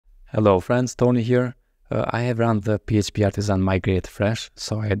Hello friends, Tony here. I have run the PHP Artisan migrate fresh,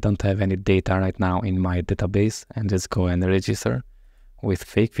 so I don't have any data right now in my database, and let's go and register with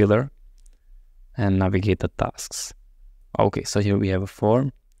fake filler and navigate the tasks. Okay, so here we have a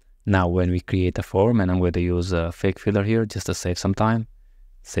form. Now when we create a form, and I'm going to use a fake filler here just to save some time,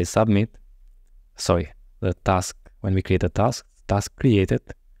 say submit. Sorry, the task, when we create a task created,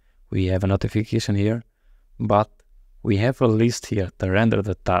 we have a notification here, but we have a list here to render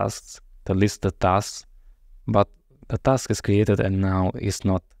the tasks, to list the tasks, but the task is created and now is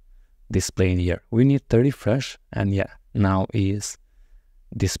not displayed here. We need to refresh, and yeah, now is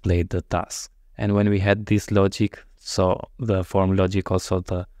displayed the task. And when we had this logic, so the form logic, also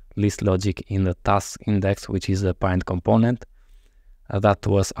the list logic in the task index, which is the parent component, that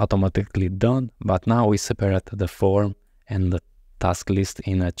was automatically done, but now we separate the form and the task list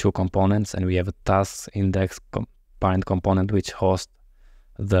in two components, and we have a task index parent component which hosts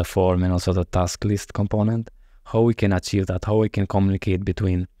the form and also the task list component. How we can achieve that, how we can communicate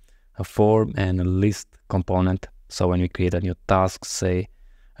between a form and a list component. So when we create a new task, say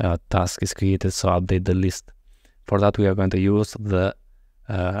a task is created, so update the list. For that we are going to use the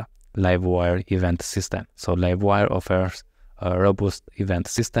Livewire event system. So Livewire offers a robust event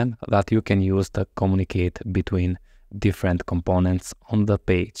system that you can use to communicate between different components on the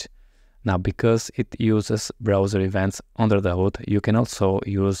page. Now, because it uses browser events under the hood, you can also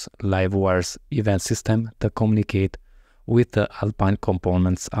use Livewire's event system to communicate with the Alpine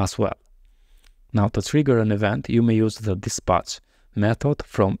components as well. Now, to trigger an event, you may use the dispatch method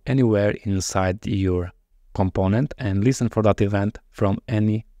from anywhere inside your component and listen for that event from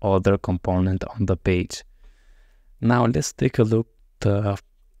any other component on the page. Now, let's take a look at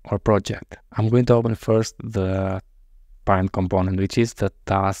our project. I'm going to open first the parent component, which is the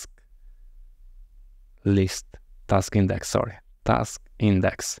task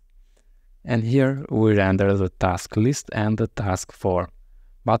index. And here we render the task list and the task form.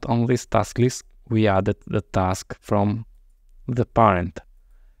 But on this task list, we added the task from the parent.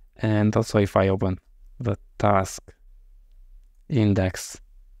 And also if I open the task index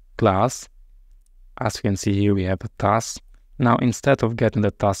class, as you can see here, we have a task. Now, instead of getting the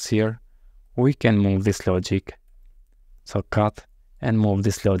tasks here, we can move this logic. So cut and move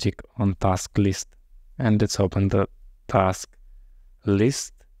this logic on task list. And let's open the task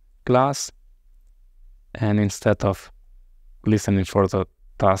list class. And instead of listening for the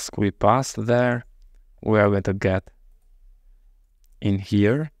task we passed there, we are going to get in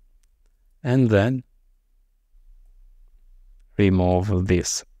here and then remove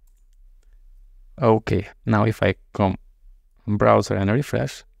this. Okay, now if I come browser and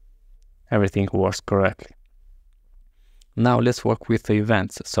refresh, everything works correctly. Now let's work with the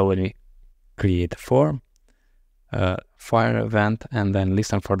events. So when we create a form, fire event, and then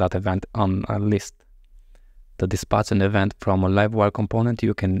listen for that event on a list. To dispatch an event from a Livewire component,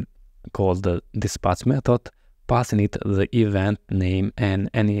 you can call the dispatch method, passing it the event name and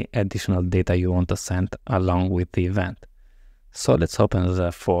any additional data you want to send along with the event. So let's open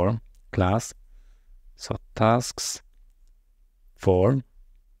the form class. So tasks form,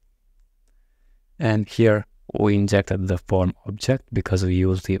 and here we injected the form object because we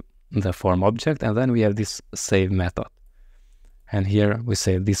used the form object, and then we have this save method. And here we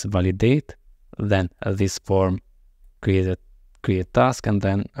say this validate, then this form create task, and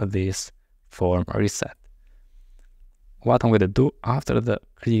then this form reset. What I'm going to do after the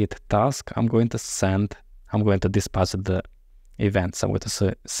create task, I'm going to dispatch the events. I'm going to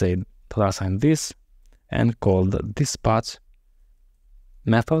say $sign this and call the dispatch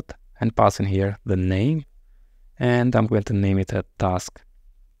method and pass in here the name, and I'm going to name it a task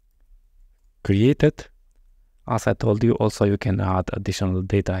created. As I told you, also you can add additional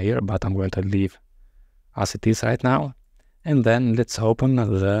data here, but I'm going to leave as it is right now. And then let's open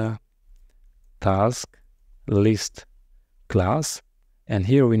the task list class, and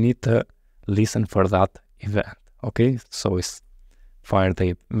here we need to listen for that event. Okay, so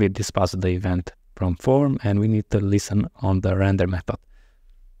we dispatch the event from form, and we need to listen on the render method.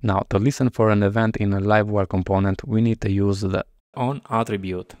 Now, to listen for an event in a Livewire component, we need to use the on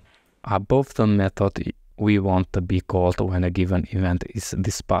attribute above the method we want to be called when a given event is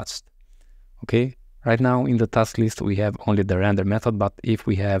dispatched. Okay, right now in the task list we have only the render method, but if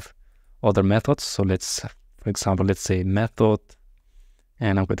we have other methods, so for example, let's say method,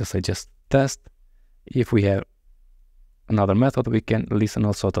 and I'm going to say just test. If we have another method, we can listen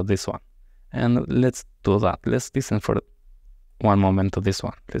also to this one. And let's do that. Let's listen for one moment to this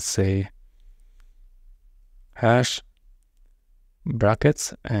one. Let's say hash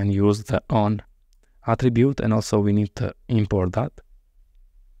brackets and use the on attribute, and also we need to import that.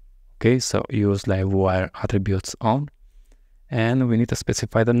 Okay, so use Livewire attributes on, and we need to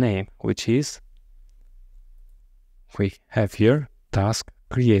specify the name, which is, we have here task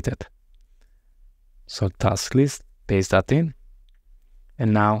created. So task list, paste that in,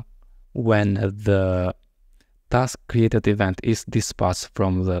 and now when the task created event is dispatched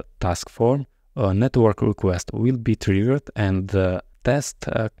from the task form, a network request will be triggered and the test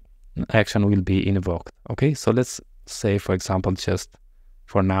action will be invoked. Okay, so let's say, for example, just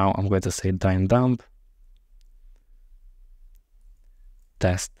for now, I'm going to say dyn-dump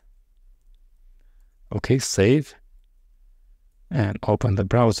test. Okay, save and open the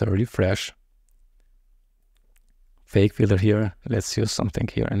browser, refresh. Fake filler here, let's use something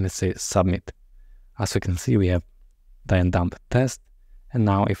here and let's say submit. As you can see, we have dyn-dump test, and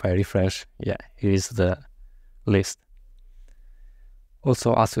now if I refresh, yeah, here is the list.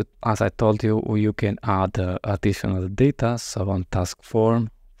 Also, as I told you, you can add additional data. So on task form,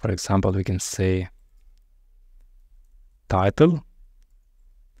 for example, we can say title,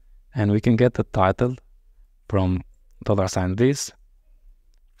 and we can get the title from $this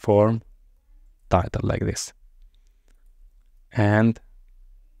form title like this. And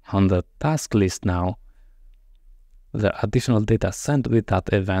on the task list now, the additional data sent with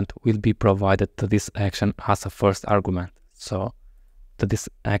that event will be provided to this action as a first argument. So to this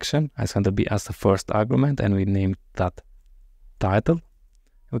action is going to be as the first argument, and we name that title.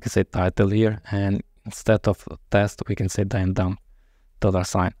 We can say title here, and instead of test, we can say dyn-dump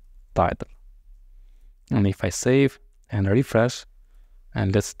 $title. And if I save and refresh,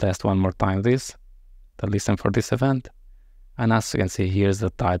 and let's test one more time this, to listen for this event, and as you can see, here's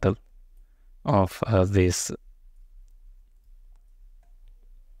the title of this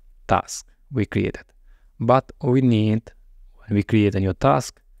task we created. But we need, when we create a new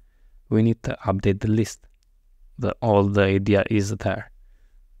task, we need to update the list. All the idea is there.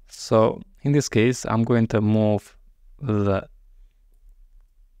 So in this case, I'm going to move the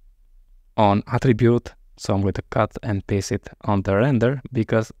on attribute. So I'm going to cut and paste it on the render,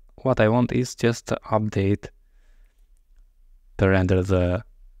 because what I want is just to update to render the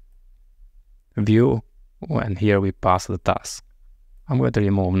view when here we pass the task. I'm going to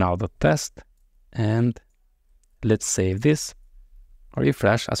remove now the test, and let's save this,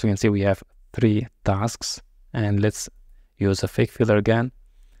 refresh. As we can see, we have 3 tasks, and let's use a fake filler again.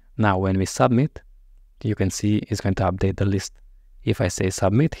 Now when we submit, you can see it's going to update the list. If I say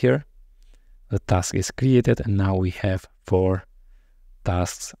submit here, the task is created, and now we have 4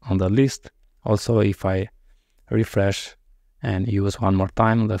 tasks on the list. Also, if I refresh and use one more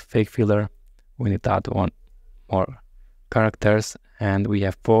time the fake filler, we need to add 1 more characters, and we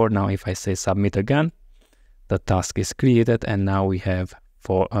have 4. Now if I say submit again, the task is created, and now we have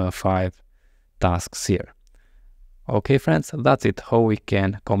 5 tasks here. Okay friends, that's it, how we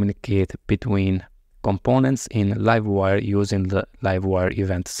can communicate between components in Livewire using the Livewire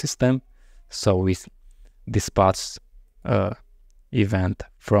event system. So we dispatch event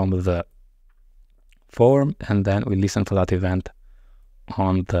from the form, and then we listen for that event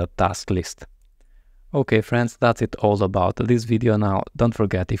on the task list. Okay friends, that's it all about this video. Now don't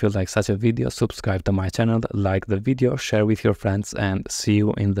forget, if you like such a video, subscribe to my channel, like the video, share with your friends, and see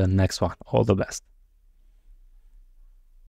you in the next one. All the best.